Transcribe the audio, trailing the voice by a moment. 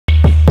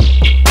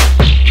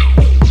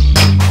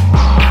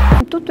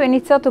tutto è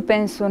iniziato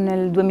penso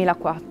nel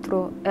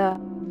 2004.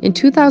 In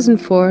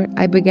 2004,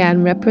 I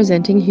began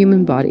representing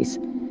human bodies,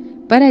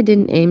 but I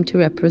didn't aim to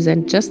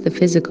represent just the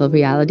physical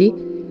reality,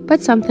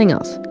 but something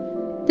else.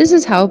 This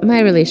is how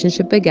my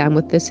relationship began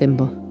with the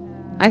symbol.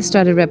 I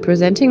started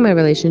representing my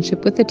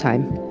relationship with the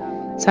time,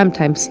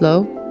 sometimes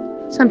slow,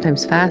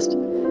 sometimes fast.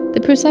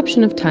 The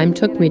perception of time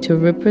took me to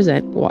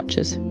represent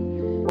watches.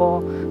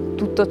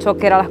 Tutto ciò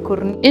che era la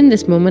cornice. In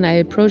this moment, I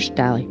approached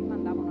Dali.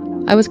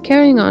 I was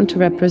carrying on to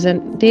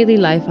represent daily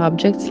life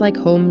objects like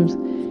homes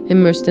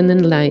immersed in the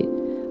night,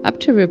 up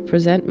to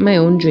represent my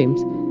own dreams,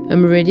 a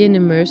meridian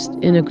immersed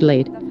in a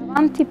glade.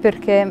 Avanti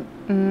perché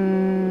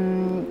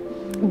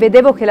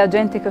vedevo che la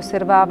gente che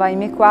osservava i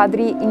miei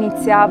quadri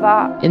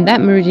iniziava. In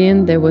that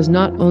meridian, there was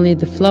not only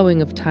the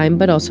flowing of time,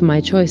 but also my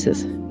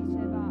choices.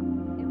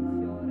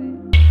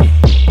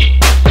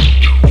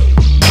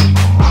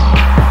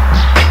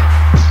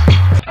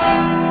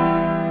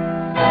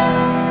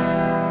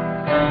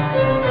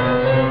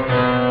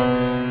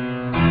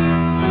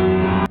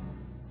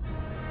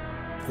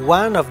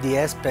 One of the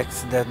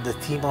aspects that the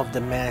theme of the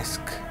mask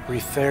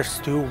refers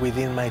to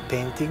within my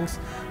paintings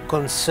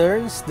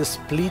concerns the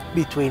split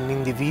between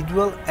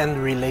individual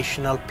and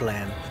relational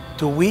plane,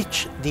 to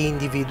which the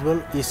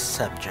individual is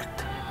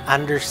subject.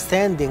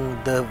 Understanding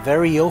the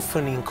very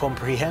often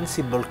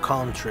incomprehensible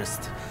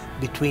contrast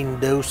between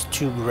those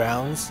two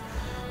grounds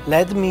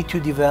led me to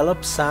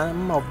develop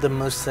some of the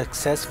most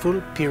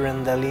successful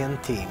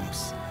Pirandelian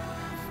themes: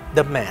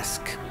 the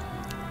mask,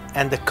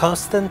 and the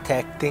constant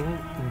acting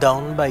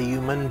done by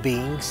human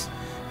beings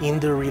in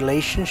the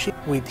relationship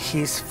with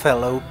his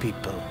fellow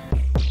people.